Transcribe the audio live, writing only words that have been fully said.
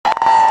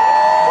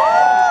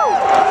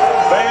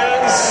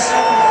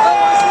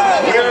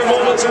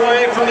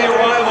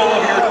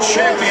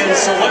champions,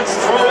 so let's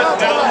throw it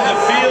down the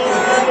field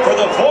for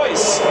the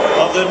voice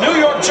of the New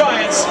York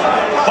Giants,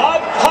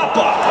 Bob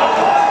Papa.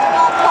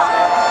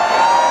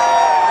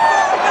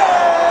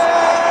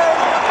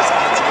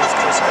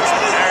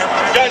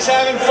 You guys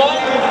having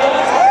fun?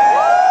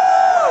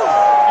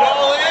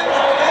 Y'all in?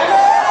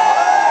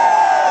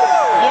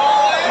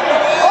 Y'all in?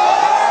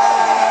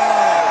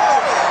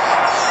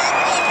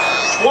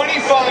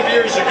 25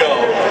 years ago,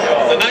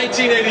 the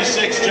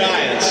 1986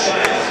 Giants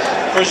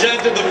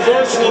presented the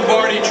first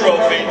Lombardi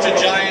Trophy to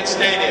Giant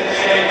Stadium.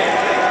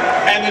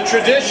 And the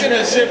tradition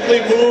has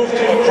simply moved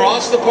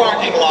across the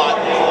parking lot.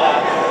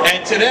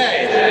 And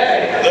today,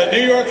 the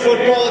New York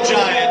Football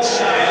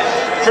Giants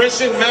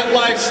christened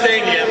MetLife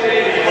Stadium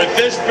with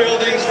this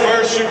building's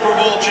first Super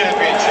Bowl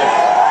championship.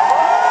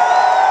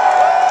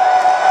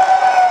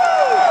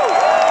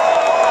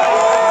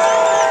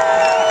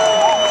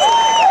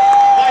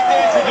 I'd like to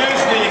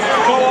introduce the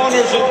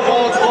co-owners of the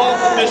Ball Club,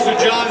 Mr.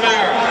 John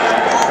Mara,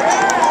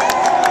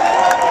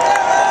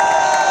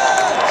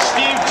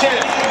 Steve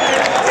Tisch,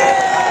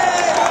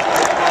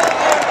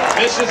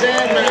 Mrs.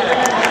 Ann Mara,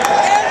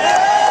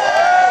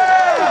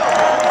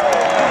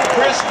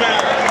 Chris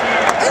Mara,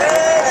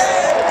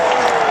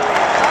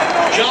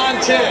 John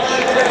Tisch,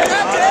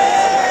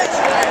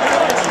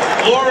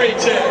 Lori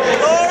Tisch,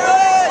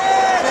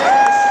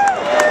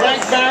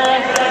 Frank Mara,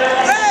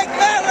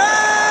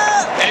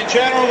 and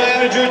General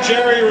Manager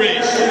Jerry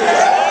Reese.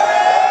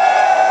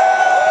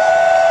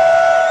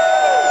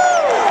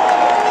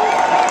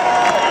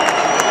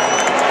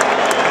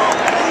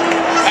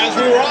 As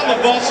we were on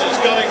the buses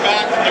coming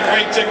back from the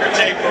Great Ticker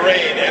Tape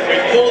Parade and we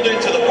pulled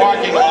into the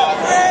parking lot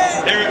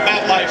here at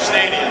MetLife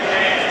Stadium,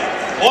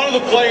 one of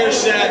the players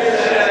said,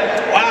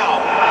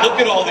 "Wow, look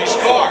at all these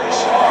cars.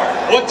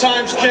 What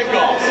time's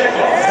kickoff?"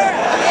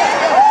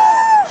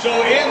 So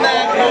in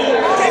that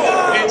mood,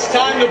 it's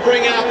time to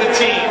bring out the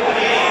team,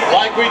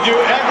 like we do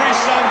every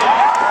Sunday.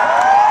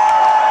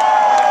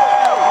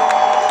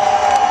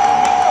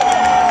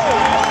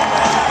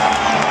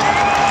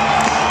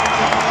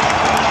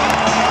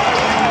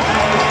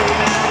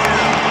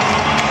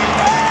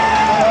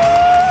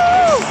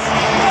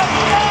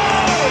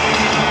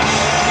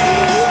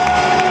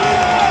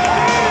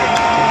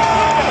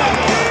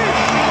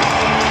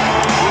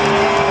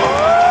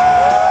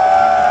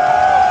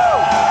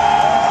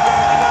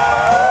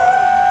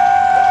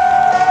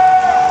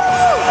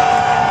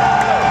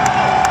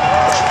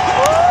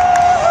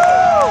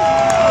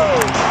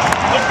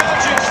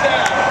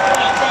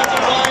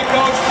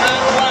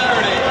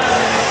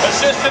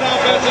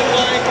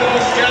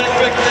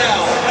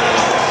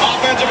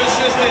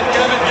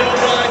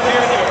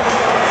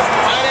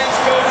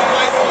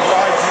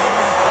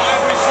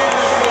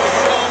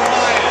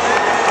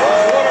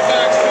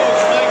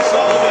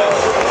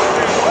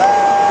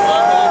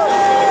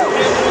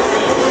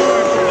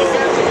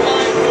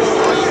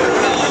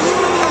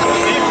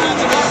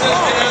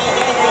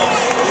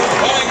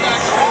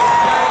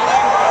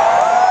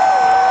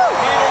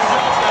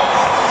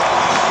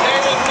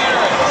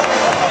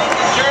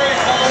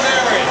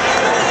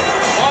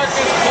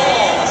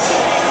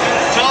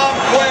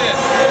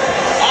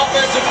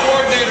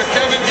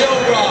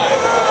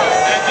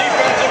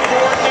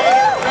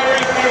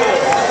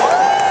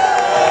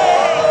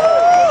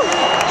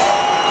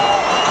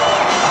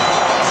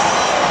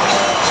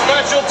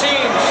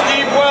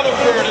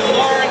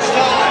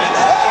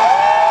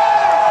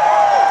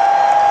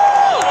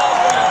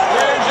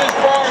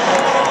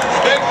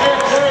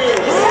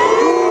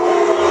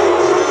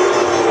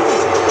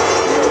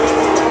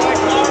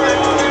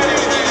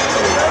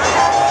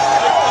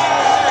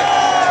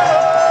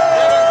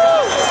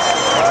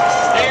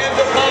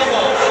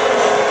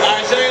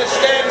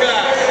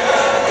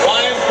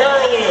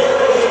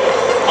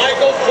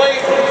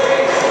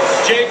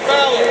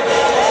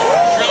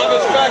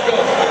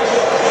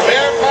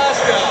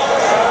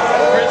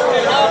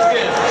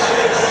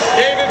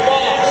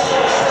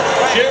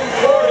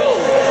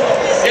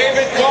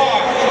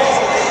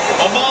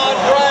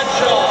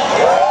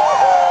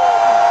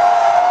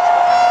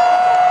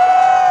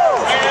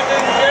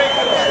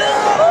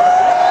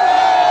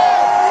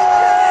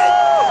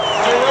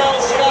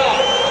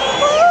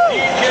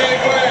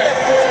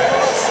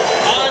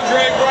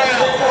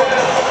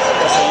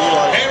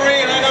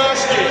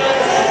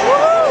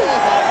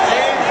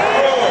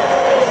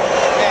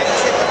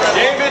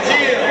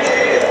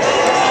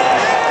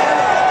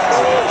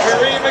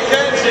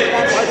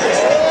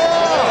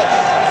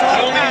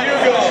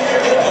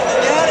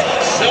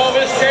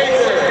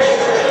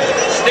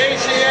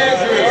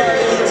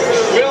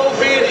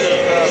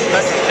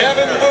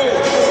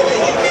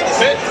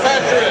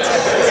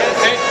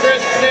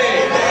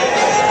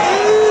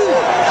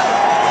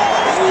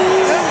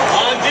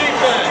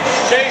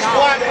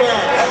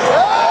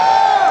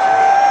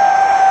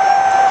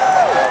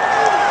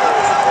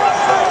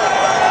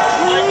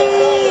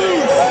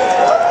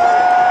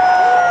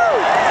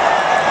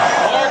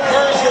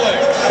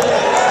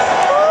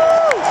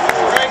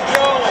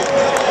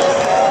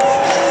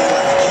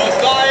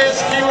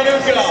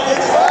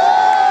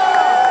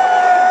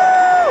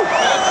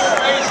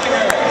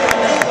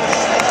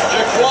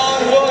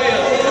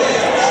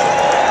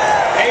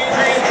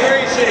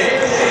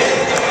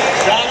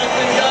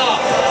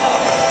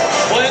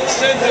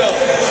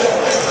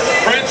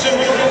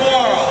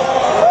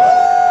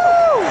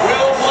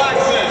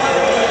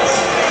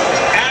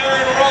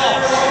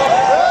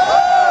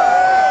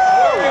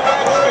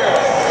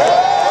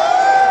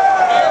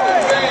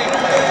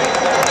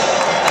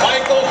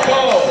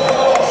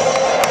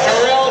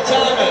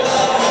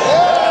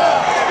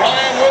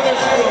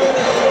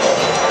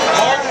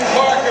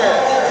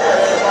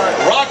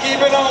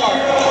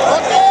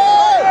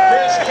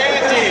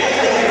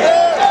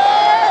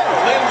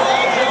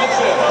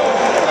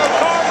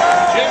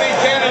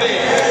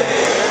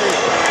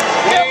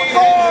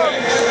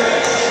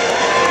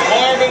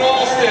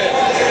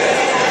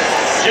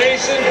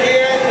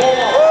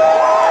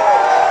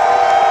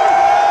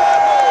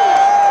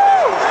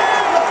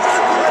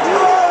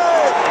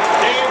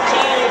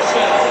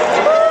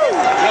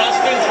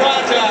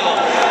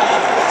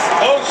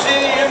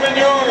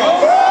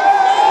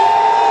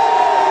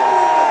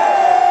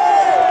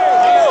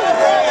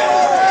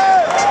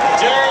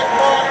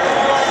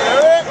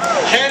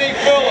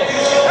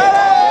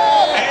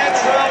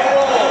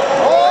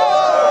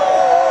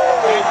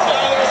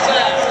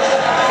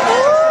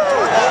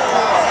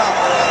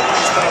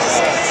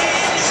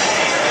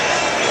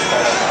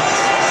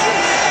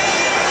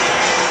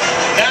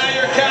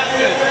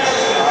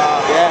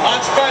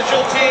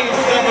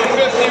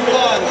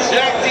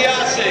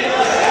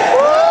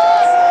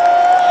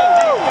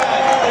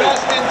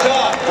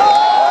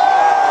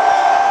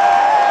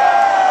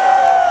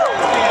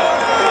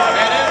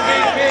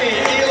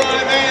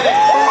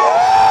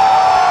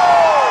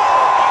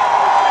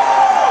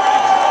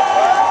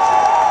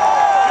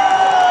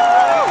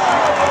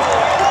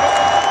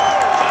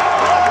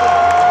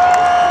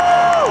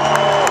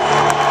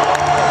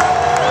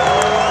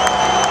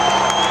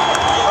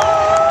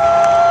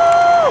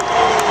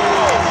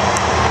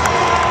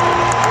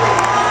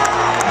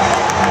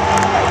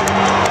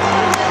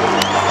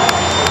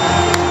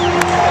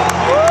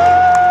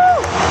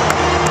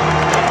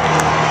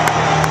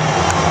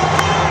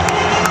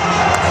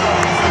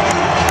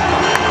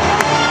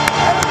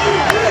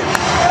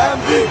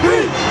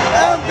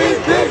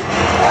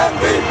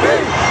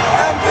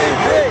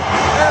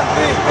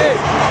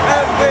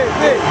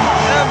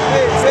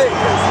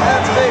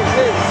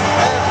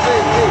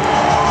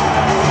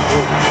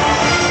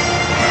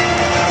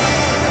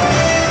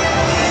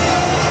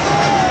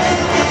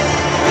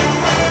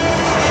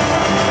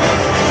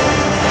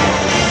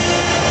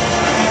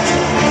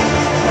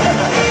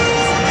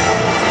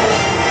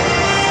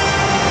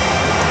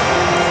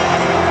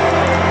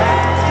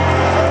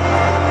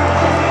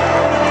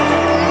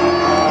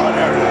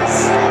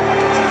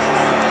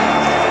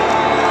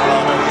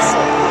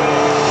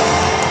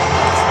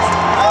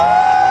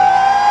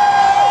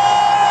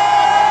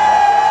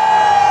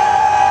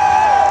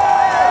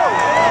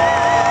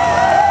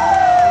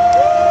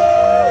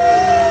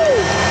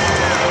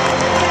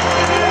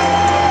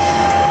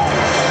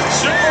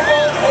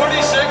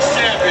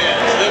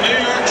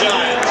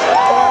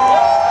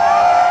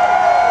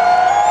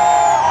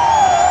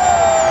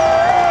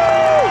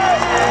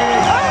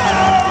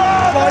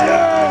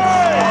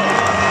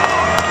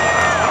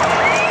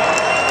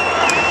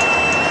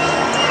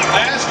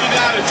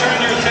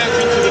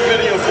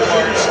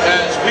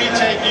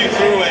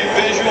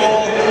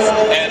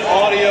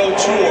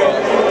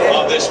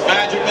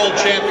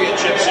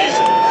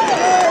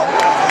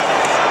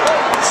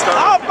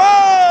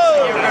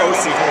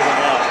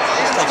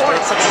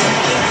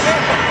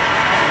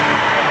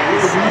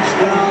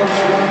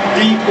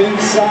 deep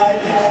inside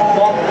and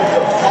come up with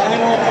the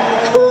final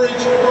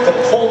courage to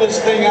pull this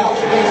thing out.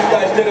 These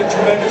guys did a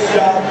tremendous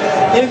job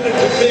in the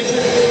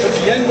division, but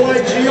the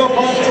NYG up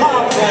on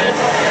top.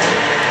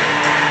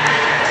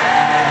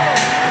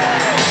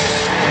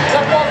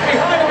 That ball's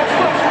behind him. It's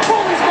loose.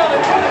 Foley's got it.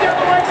 Running down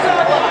the right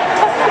sideline.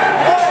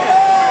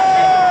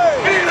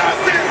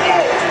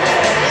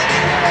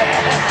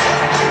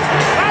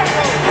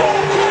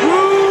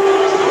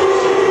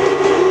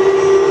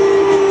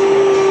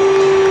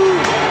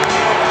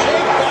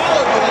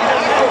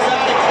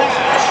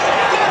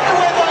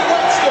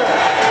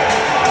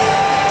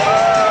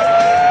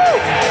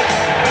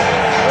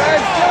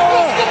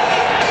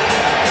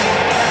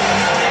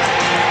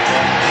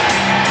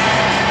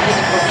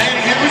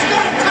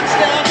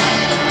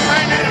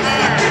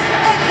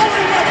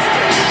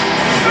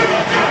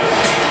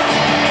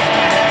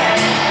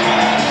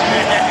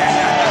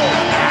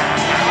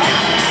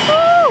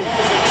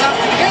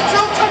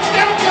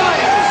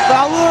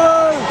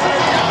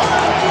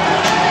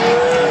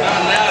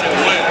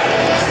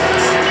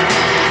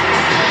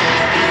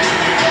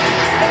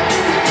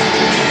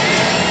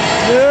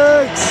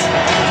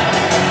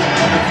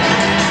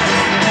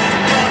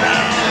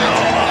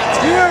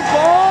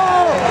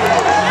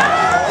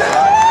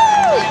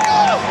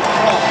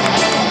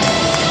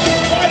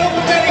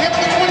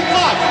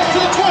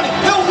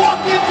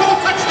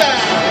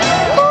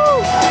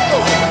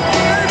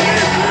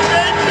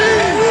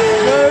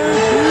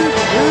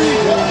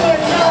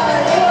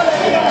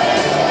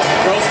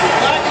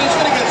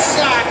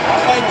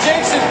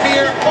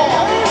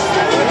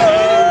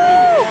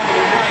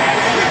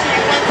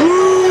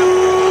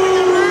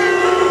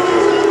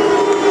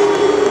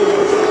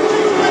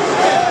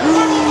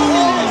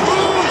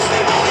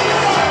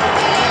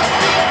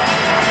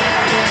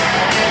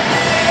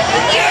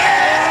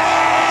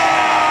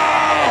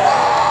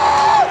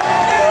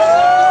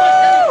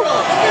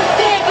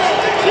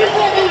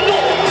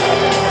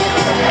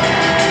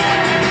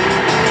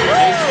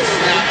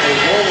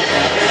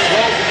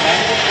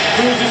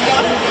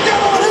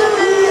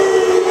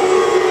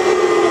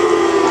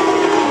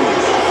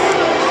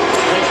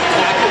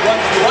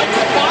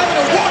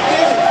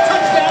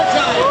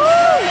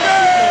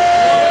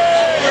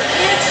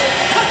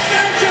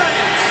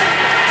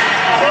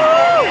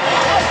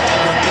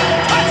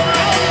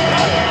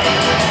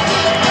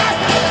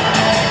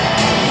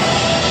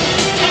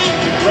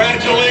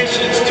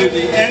 To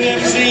the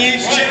NFC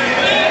East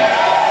champion.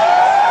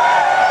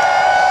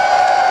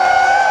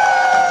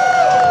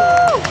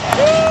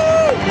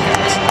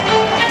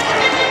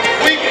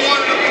 Week 1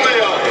 of the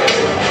playoffs.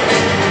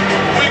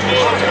 Week 1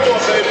 of the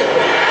playoffs, baby.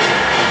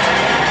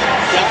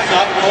 Steps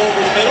up over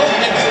the middle,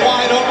 hits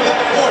wide open at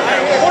the 40.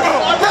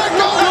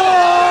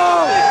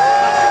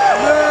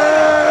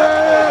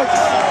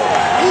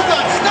 Who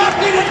got stopped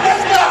in the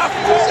stop?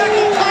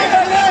 Second time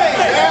today.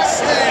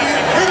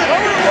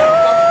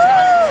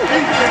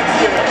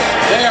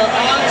 They are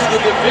on to the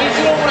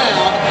divisional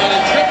round and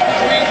a trip to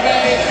Green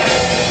Bay.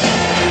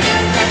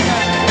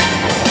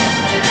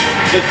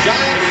 The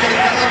Giants take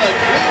down the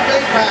Green Bay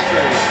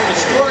Packers.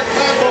 Historic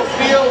Lambeau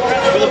Field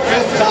for the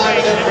 5th time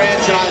in their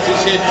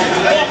franchise's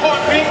history. One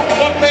heartbeat,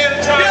 one play at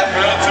a time.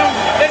 Round 2.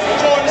 Let's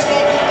enjoy this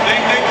moment.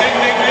 Ding, ding,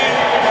 ding, ding, ding.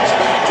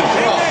 To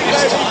throw.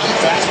 This time,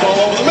 fastball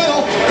over the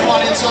middle. Come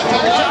on, inside the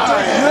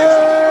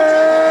line.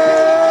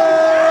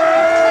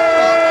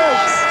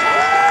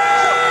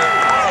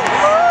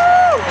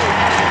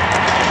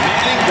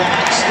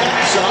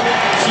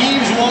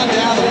 Heaves one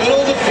down the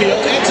middle of the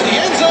field into the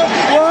end zone.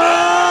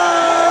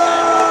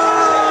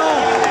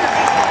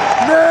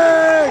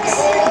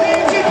 Next!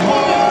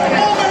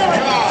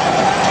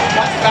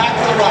 Cuts back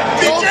to the right.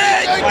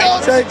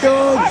 Take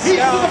him!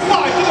 He's to the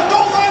 5, to the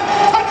goal line.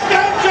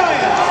 Touchdown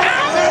Giants!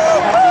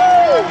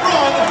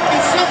 Run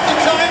and sent the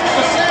Giants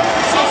to San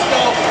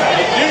Francisco.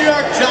 The New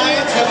York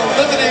Giants have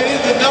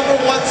eliminated the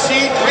 #1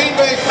 seed Green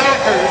Bay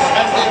Packers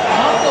as they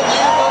come to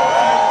Lambeau.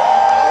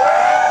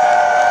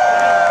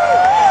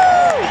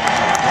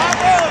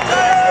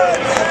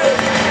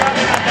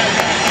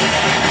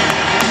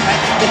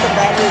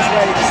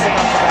 Ready to sing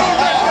up the ball.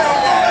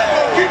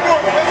 Keep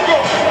going, let's go.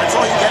 That's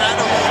all you get out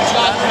of it.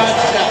 Shot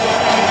touchdown.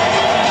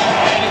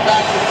 Handing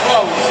back to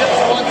throw. Zips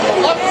one to the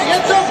left of the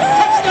end zone.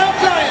 Touchdown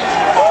Giants.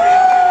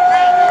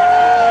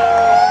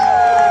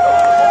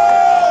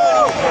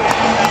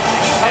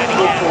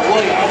 Good for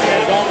Williams.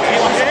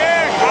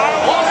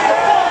 Lost the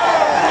ball.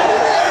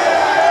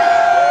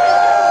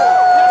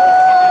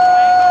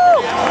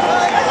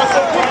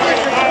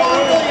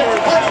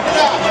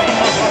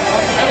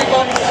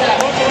 Everybody set.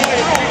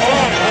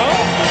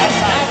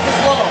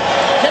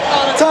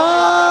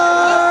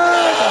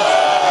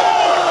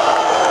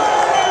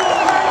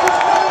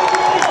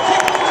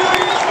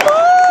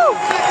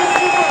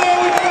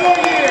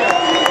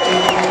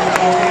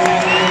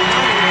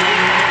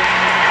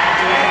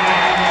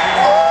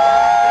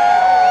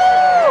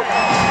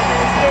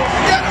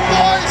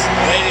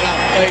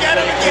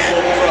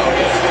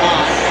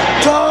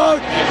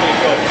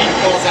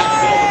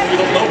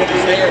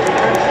 Nobody's there.